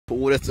på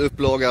årets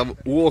upplaga av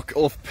Walk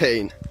of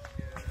Pain.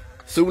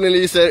 Solen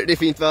lyser, det är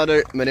fint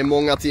väder, men det är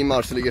många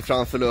timmar som ligger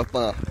framför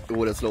löparna i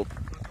årets lopp.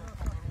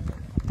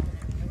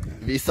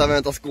 Vissa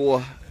väntas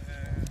gå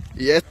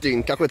i 1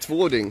 dygn, kanske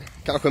 2 dygn,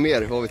 kanske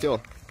mer, vad vet jag.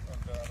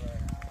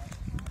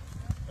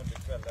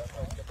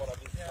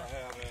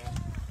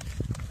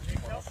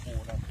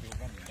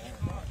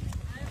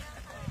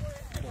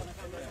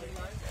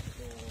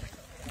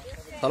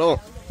 Hallå,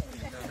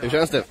 hur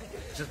känns det?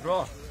 Det känns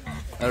bra.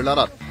 Är du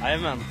laddad?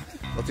 Jajamän.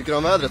 Vad tycker du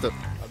om vädret då? Ja,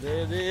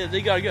 det är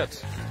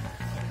gargött.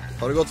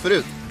 Har du gått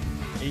förut?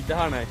 Inte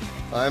här, nej.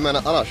 Nej, men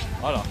annars?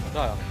 Ja då, det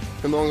har jag.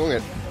 Hur många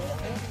gånger?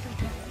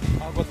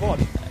 Jag har gått vad?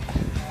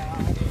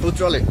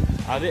 Footrally?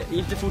 Ja,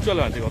 inte fotboll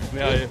har jag inte gått.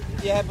 Men Jag är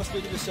här på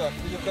studiebesök.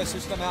 Vi brukar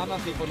syssla med annan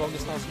typ av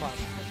långdistansmatch.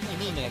 I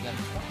min egen.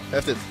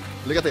 Häftigt.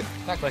 Lycka till.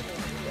 Tack.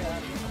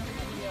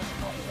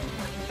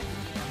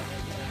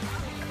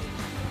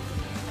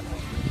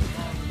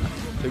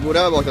 Hur går det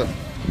här bak då?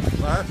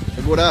 Va?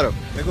 Hur går det här då?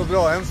 Det går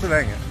bra än så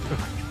länge.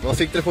 Vad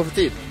siktar du på för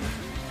tid?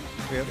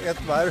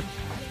 Ett varv.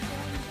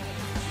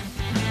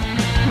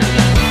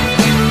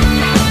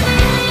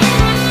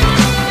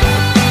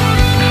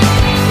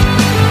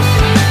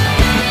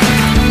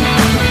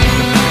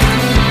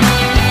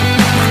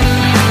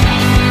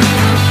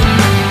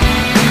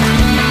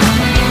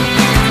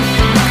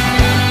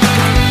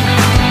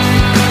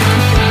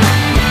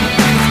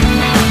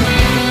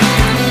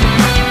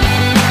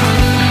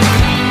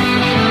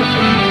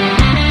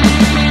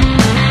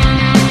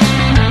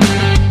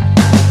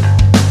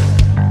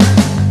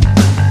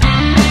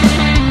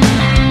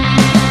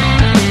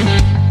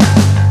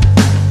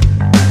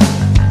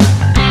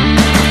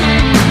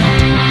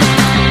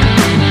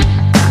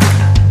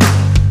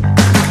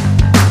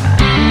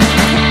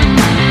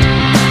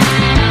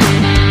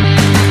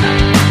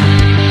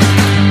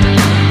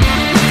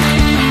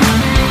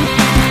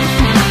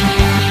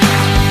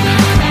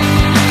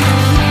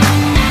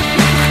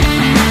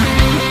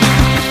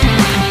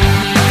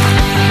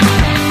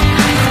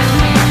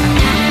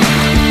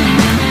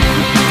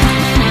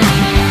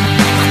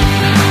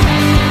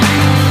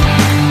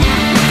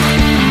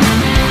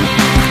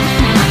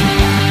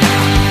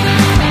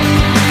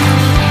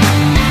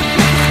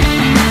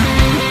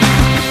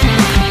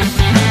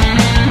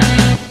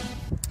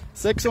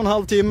 Sex och en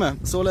halv timme,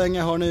 så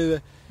länge har nu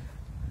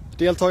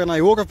deltagarna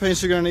i Walk of Pain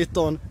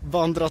 2019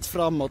 vandrat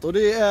framåt. Och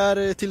det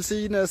är till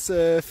synes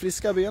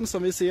friska ben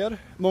som vi ser.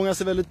 Många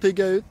ser väldigt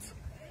pigga ut.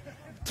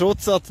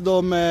 Trots att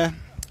de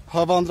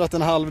har vandrat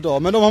en halv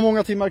dag. Men de har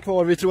många timmar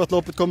kvar. Vi tror att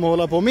loppet kommer att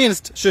hålla på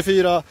minst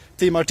 24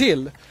 timmar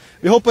till.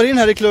 Vi hoppar in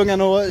här i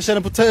klungan och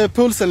känner på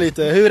pulsen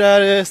lite. Hur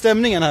är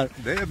stämningen här?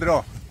 Det är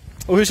bra.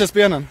 Och hur känns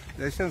benen?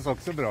 Det känns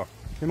också bra.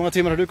 Hur många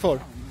timmar har du kvar?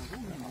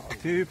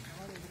 Typ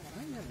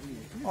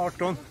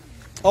 18.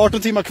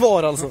 18 timmar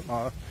kvar alltså.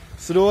 Ja,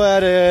 Så då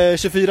är det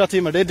 24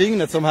 timmar. Det är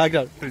dygnet som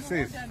hägrar.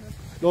 precis.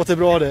 Låter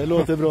bra det,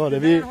 låter bra det.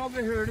 Vi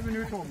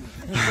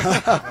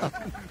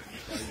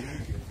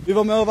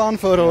var med och vann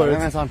förra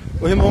året.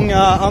 Och hur många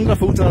andra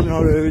fotrallyn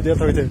har du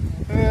deltagit i?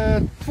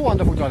 2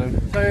 andra fotrallyn.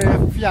 Så är det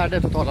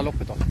 4:e totala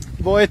loppet då.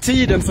 Vad är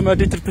tiden som är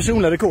ditt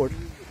personliga rekord?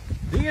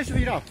 Det är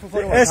 24 från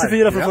förra Det året. är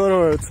 24 från förra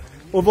året.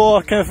 Och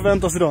vad kan jag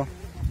förvänta oss idag?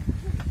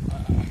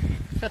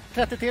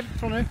 30 till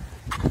från nu.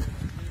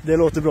 Det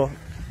låter bra.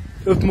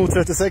 Upp mot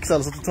 36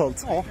 alltså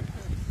totalt. Ja.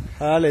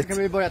 Härligt. Då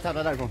kan vi börja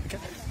tävla därifrån.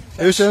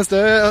 Hur känns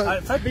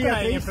det?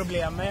 Fötterna är inget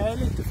problem, men jag är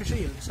lite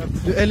förkyld. Så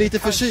Du är lite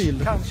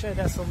förkyld. kanske är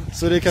det som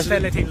Så det kanske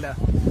ställer till det.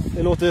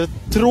 det låter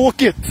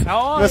tråkigt.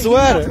 Ja, men så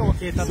är det.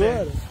 Tråkigt att Så är det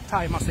det.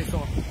 tajmar sig så.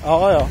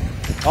 Ja.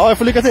 Ja, jag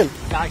får lycka till.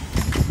 Tack.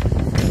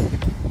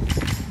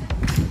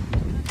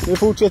 Nu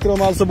fortsätter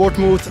de alltså bort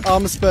mot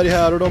Amsberg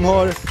här och de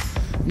har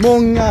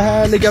många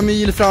härliga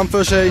mil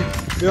framför sig.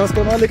 Vi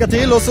önskar dem lycka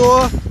till och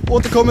så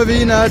återkommer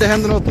vi när det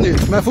händer något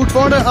nytt. Men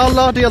fortfarande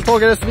alla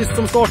deltagare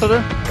som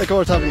startade är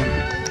kvar i tävlingen.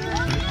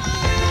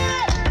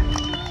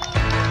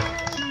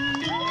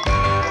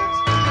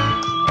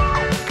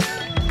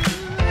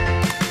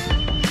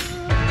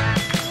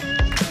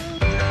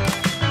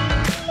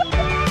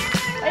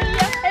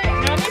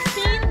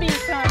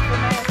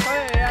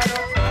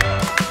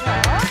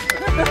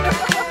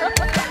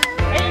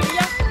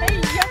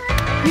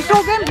 Vi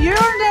såg en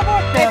björn där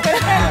borta.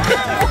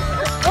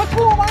 Och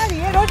 2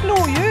 vargar och ett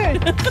lodjur.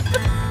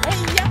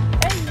 Heja,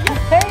 heja.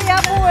 Heja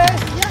på er.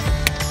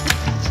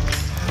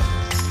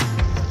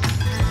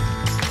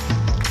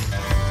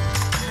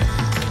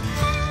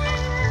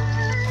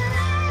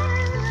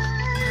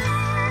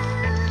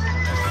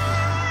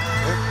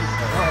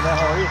 Ja, det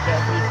har ju det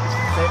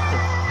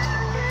riktigt.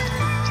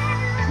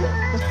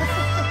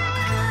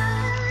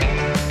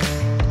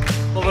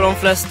 Över de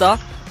flesta,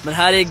 men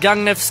här i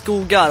Gagnefs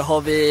skogar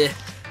har vi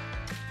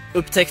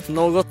upptäckt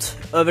något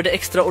över det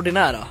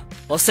extraordinära.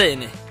 Vad säger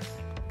ni?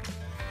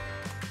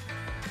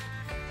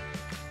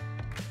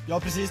 Ja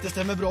precis, det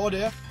stämmer bra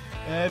det.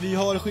 Vi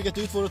har skickat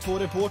ut våra 2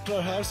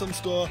 reportrar här som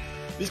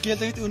vi ska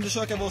helt enkelt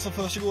undersöka vad som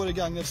försiggår i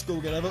Gagnefs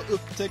skogar. Det har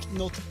upptäckt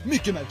något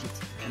mycket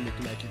märkligt.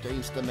 Mycket märkligt, jag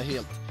instämmer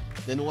helt.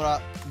 Det är några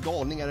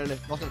galningar, eller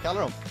vad ska vi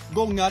kalla dem?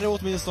 Gångare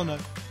åtminstone.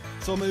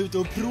 som är ute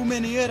och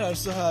promenerar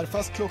så här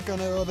fast klockan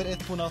är över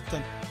 1 på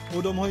natten.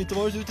 Och de har inte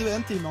varit ute över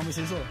 1 timme om vi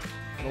säger så.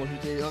 De har varit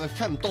ute i över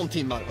 15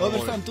 timmar. Över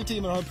 15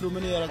 timmar har de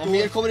promenerat. Och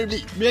mer kommer det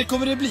bli. Mer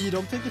kommer det bli.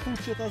 De tänker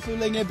fortsätta så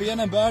länge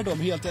benen bär dem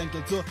helt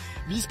enkelt. Så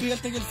vi ska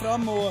helt enkelt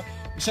fram och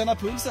känna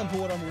pulsen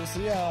på dem och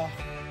se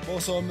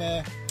vad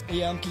som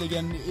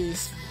egentligen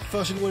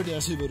försiggår i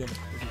deras huvuden.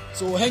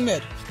 Så häng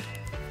med!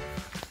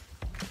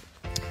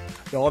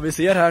 Ja, vi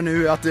ser här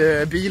nu att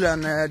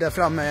bilen där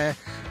framme,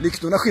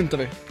 lyktorna skymtar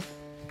vi.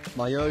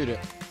 Man gör ju det.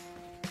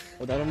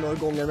 Och där har de några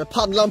gånger med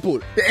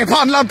pannlampor. Det är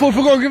pannlampor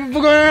på gången!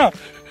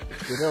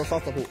 Det är det de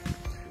satsar på.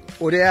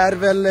 Och det är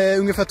väl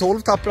ungefär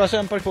 12 tappra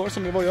kämpar kvar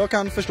som vad jag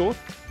kan förstå.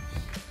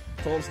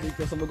 12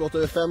 stycken som har gått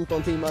över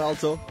 15 timmar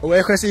alltså. Och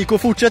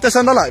SJIK fortsätter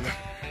sända live.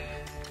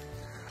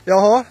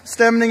 Jaha,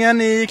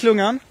 stämningen i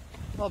klungan?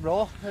 Ja,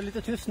 bra. Det är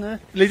lite tyst nu.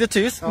 Lite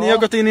tyst. Ja. Ni har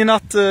gått in i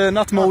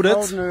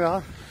nattmodet. Nu,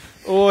 ja.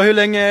 Och hur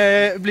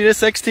länge blir det?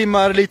 6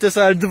 timmar lite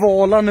så här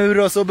dvala nu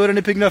då, så börjar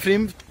ni pigna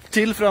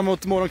till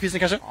framåt morgonkvisten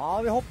kanske?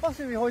 Ja, vi hoppas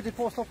ju. Vi har ju till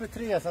påstopp i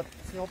 3 så att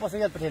vi hoppas det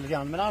hjälper till lite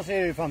grann. Men annars är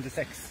det ju fram till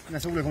 6 när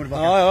solen kommer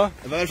tillbaka. Ja.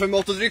 Vad är det för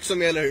mått och dryck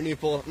som gäller nu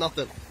på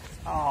natten?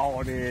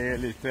 Ja, det är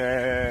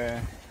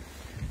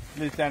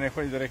lite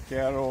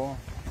energidrycker och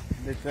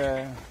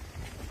lite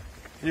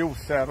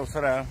juicer och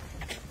sådär.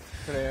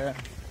 Så det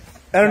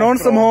är det någon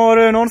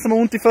som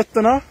har ont i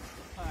fötterna?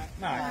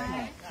 Nej.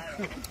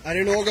 Är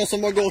det någon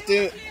som har gått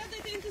i...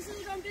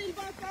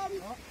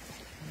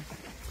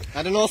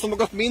 Är det någon som har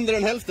gått mindre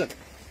än hälften?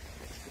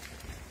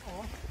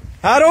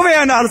 Här har vi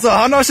en alltså,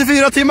 han har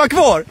 24 timmar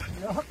kvar.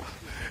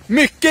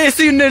 Mycket är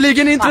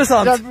synnerligen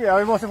intressant. Ja,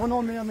 vi måste få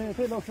någon mer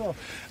till också.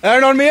 Är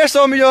det någon mer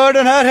som gör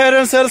den här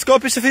herrens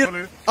sällskap i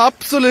 24?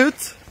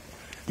 Absolut.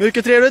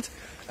 Mycket trevligt.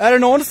 Är det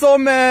någon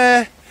som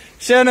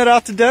känner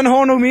att den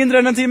har nog mindre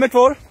än en timme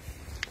kvar?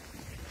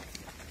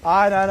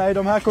 Nej,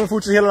 de här kommer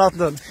fortsätta hela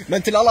natten.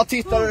 Men till alla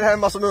tittare där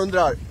hemma som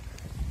undrar,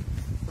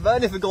 vad är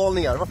ni för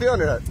galningar? Varför gör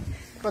ni det här?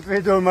 För att vi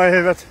är dumma i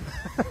huvudet.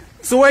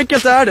 Så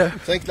enkelt är det.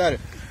 Så enkelt är det.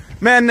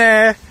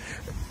 Men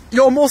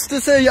jag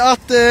måste säga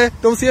att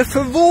de ser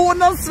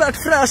förvånansvärt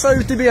fräscha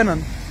ut i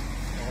benen.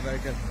 Ja,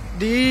 verkligen.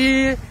 Det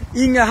är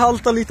inga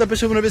halta lite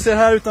personer vi ser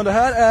här, utan det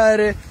här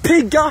är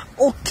pigga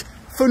och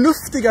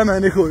förnuftiga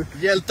människor.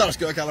 Hjältar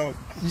ska jag kalla dem.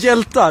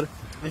 Hjältar.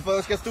 Vi får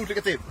önska stort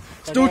lycka till.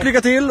 Stort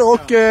lycka till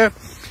och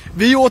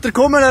vi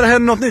återkommer när det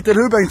händer något nytt,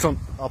 eller hur Bengtsson?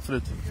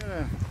 Absolut.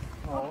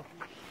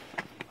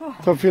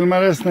 Ta och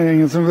filma resten av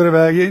gängen som går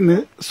iväg in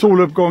i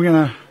soluppgången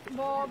här.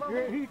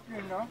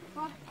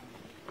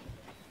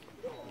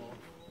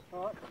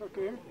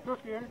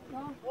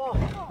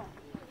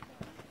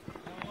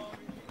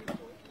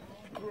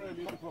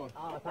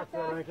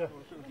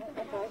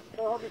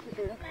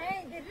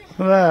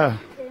 Sådär,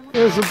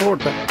 det är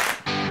supporten.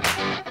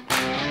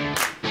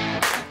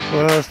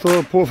 Och här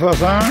står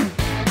påfösaren.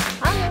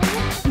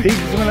 Pigg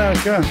som en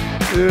lärka.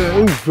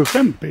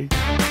 Oförskämt pigg.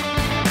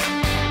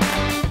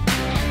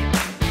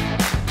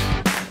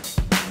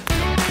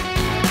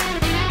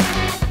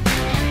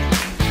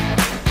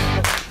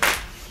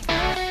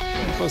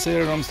 Nu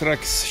passerar de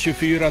strax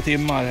 24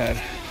 timmar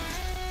här.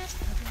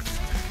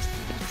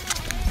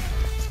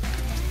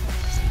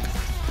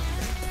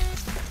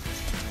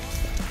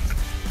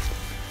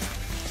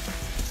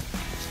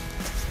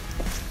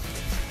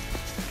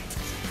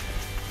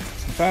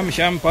 Fem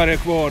kämpar är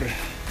kvar.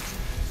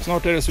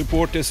 Snart är det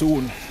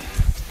supporterzon.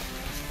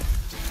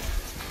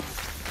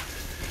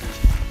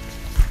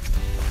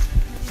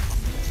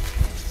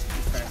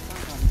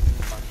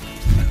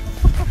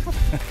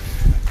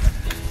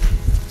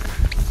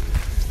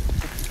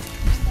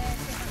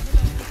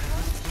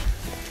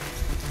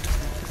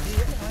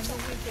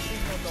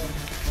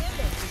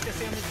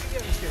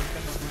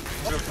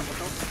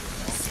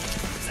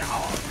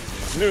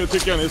 Nu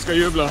tycker jag ni ska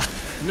jubla.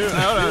 Nu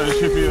är det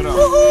 24.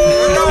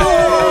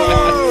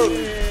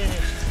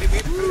 Det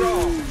blir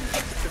bra.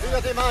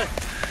 24 timmar.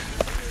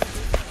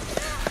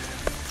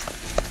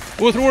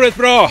 Otroligt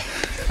bra!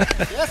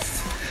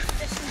 Yes.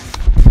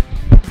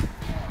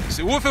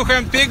 Så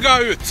oförskämt pigga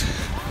ut!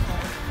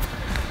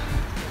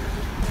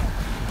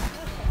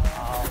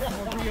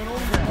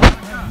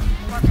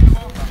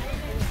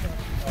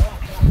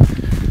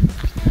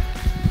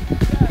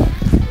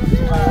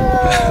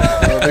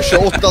 Över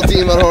 28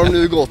 timmar har de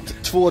nu gått.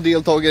 2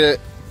 deltagare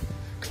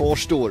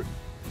kvarstår.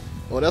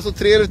 Och det är så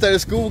trevligt här i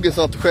skogen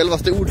så att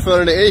självaste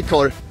ordförande Eik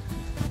har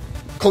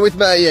kommit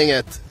med i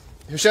gänget.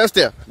 Hur känns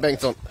det,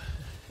 Bengtsson?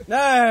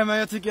 Nej, men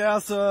jag tycker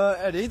alltså,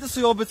 är det inte så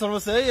jobbigt som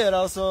de säger.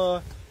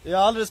 Alltså, jag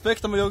har all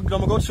respekt om de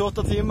har gått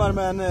 28 timmar,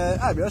 men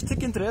jag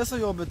tycker inte det är så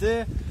jobbigt.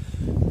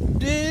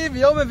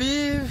 Men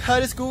vi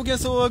här i skogen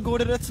så går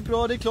det rätt så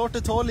bra. Det är klart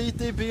det tar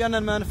lite i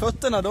benen, men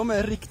fötterna, de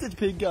är riktigt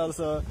pigga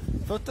alltså.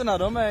 Fötterna,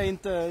 de är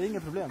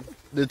inget problem.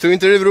 Du tror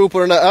inte det beror på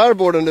den där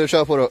airboarden du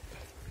kör på då?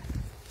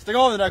 Stäng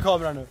av den där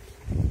kameran nu.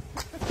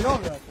 Stäng av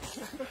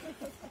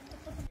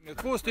den.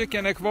 2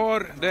 stycken är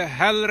kvar, det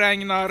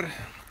hällregnar.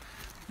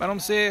 Men de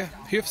ser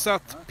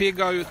hyfsat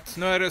pigga ut.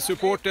 Nu är det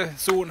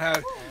supporterzon här.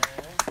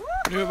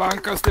 Nu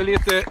vankas det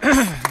lite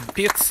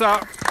pizza.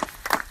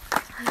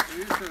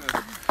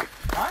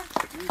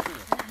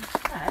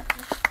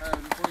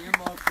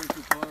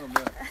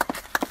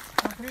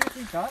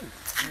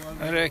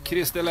 Här är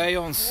Christer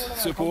Lejons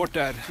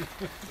supporter.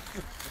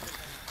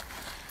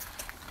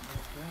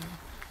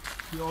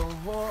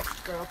 Jaha,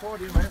 ska jag ta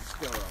din väska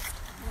då?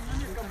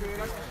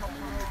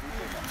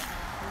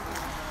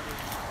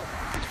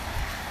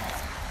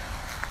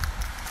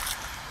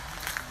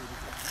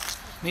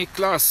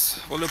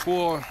 Niklas håller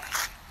på och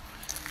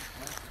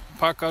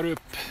packar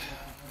upp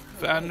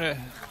för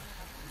ännu.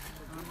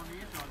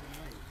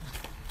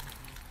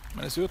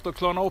 Men det ser ut att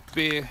klarna upp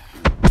i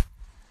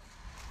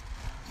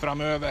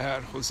framöver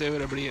här och se hur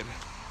det blir.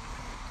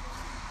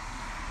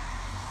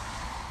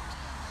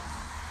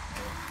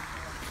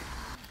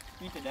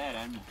 Inte där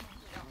än.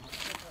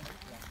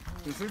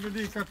 Det ser väl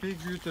lika pigg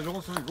ut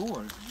idag som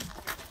igår.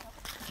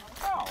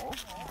 Ja,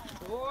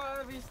 då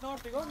är vi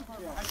snart igång.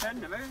 Jag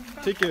känner mig.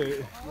 Tycker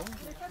du?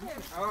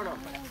 Ja då.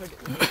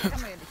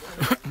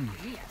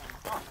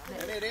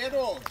 Är ni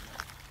redo?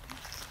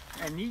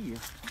 Är ni?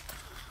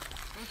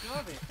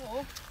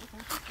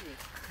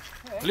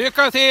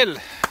 Lycka till!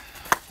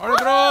 Ha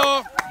det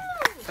bra!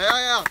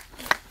 Ja.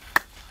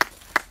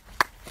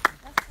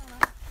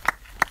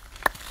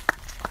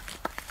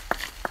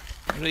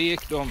 Det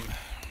gick de.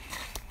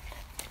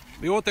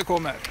 Vi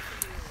återkommer.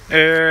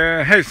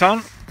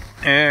 Hejsan,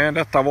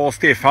 detta var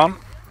Stefan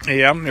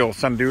igen. Jag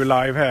sände ju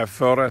live här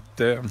för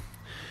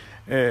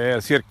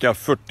cirka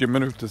 40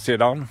 minuter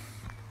sedan.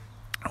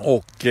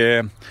 Och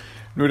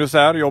nu är det så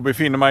här, jag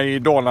befinner mig i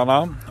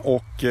Dalarna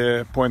och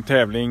på en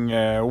tävling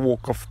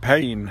Walk of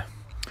Pain.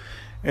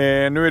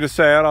 Nu är det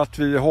så här att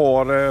vi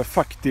har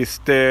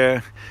faktiskt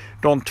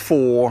de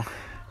två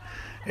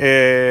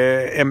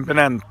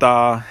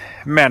eminenta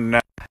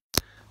männen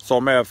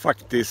som är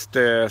faktiskt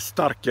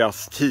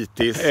starkast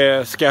hittills.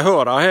 Ska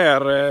höra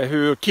här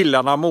hur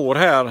killarna mår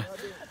här.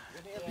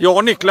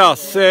 Ja,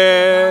 Niklas,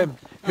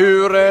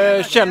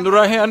 hur känner du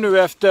dig här nu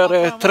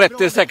efter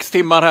 36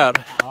 timmar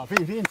här? Ja,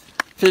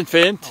 fint.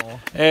 Fint.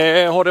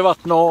 Ja. Har det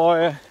varit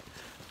några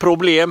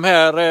problem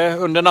här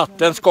under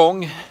nattens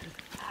gång?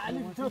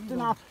 Lite trött i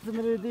natt,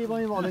 men det var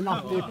ju en vanlig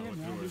natt.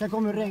 Sen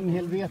kommer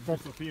regnhelvetet.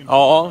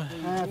 Ja.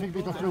 Jag fick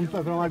byta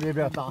strumpor för de hade blivit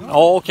blöta.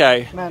 Ja,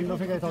 okej. Men då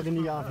fick jag tag i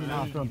nya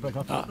fina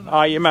strumpor.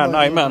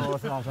 Jajamän.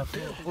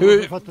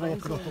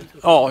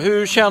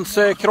 Hur känns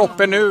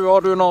kroppen nu?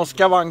 Har du någon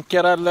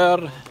skavanker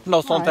eller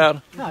något sånt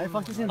där? Nej,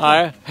 faktiskt inte.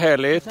 Nej,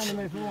 härligt. Jag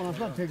känner mig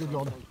förvånansvärt trygg och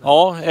glad.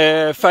 Ja,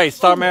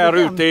 FaceTime är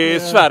ute i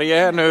Sverige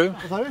här nu.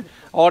 Vad sa du?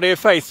 Ja, det är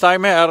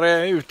FaceTime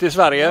här ute i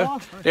Sverige.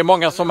 Det är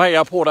många som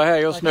hejar på det här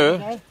just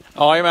nu.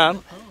 Jajamän.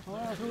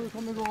 Jag tror det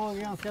kommer gå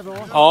ganska bra.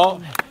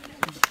 Ja,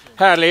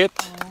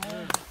 härligt.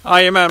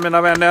 Jajamän,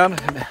 mina vänner.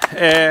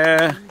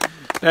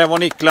 Det här var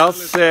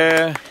Niklas.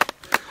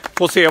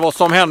 Får se vad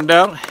som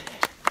händer.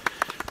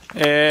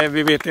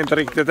 Vi vet inte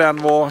riktigt än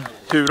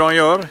hur de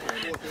gör.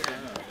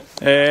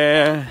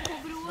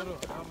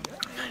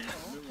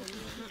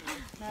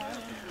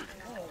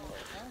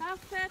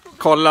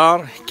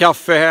 Kollar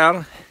kaffe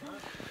här.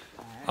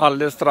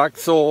 Alldeles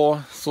strax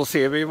så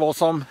ser vi vad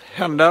som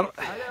händer.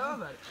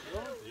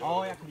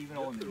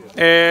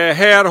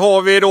 Här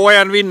har vi då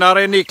en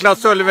vinnare.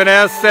 Niklas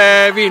Sölvenäs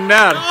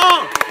vinner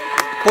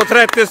på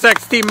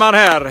 36 timmar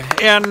här.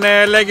 En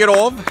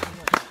lägger av.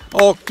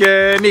 Och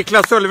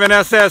Niklas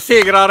Sölvenäs är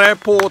segrare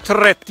på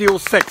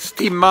 36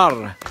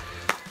 timmar.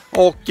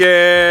 Och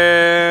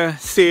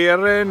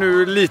ser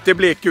nu lite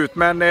blek ut,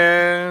 men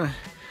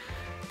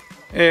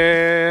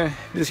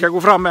vi ska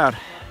gå fram här.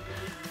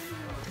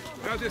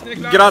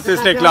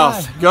 Grattis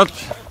Niklas.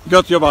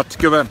 Gött jobbat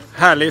gubben.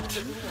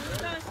 Härligt.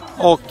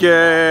 Och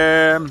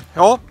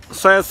ja,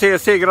 så jag ser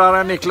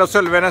segraren Niklas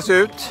Sölvenäs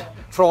ut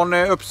från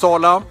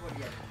Uppsala.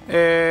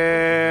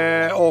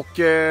 Och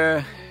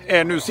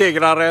är nu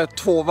segrare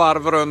 2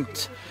 varv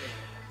runt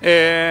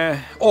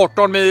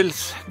 18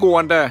 mils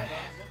gående.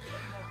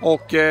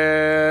 Och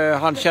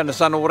han känner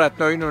sig nog rätt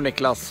nöjd nu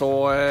Niklas.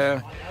 Så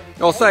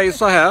jag säger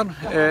så här.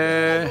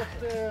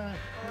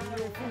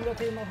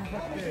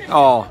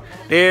 Ja,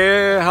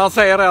 han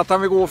säger att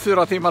han vill gå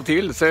 4 timmar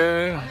till. Så,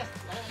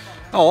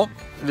 ja,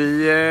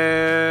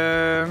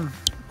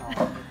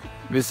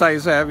 vi säger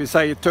så här, vi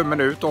säger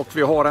tummen ut och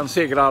vi har en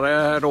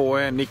segrare då,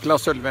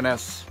 Niklas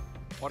Sölvenäs.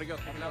 Ha det gött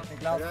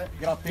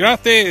Niklas.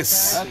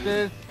 Grattis!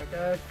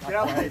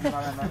 Grattis!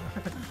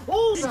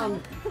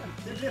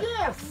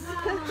 Yes!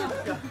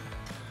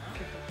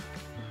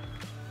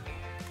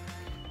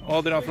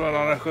 Adrian från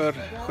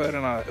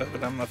arrangörerna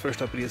överlämnar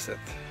första priset.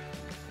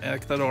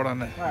 Äkta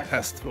Dalarna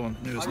häst från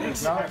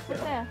Nusnäs.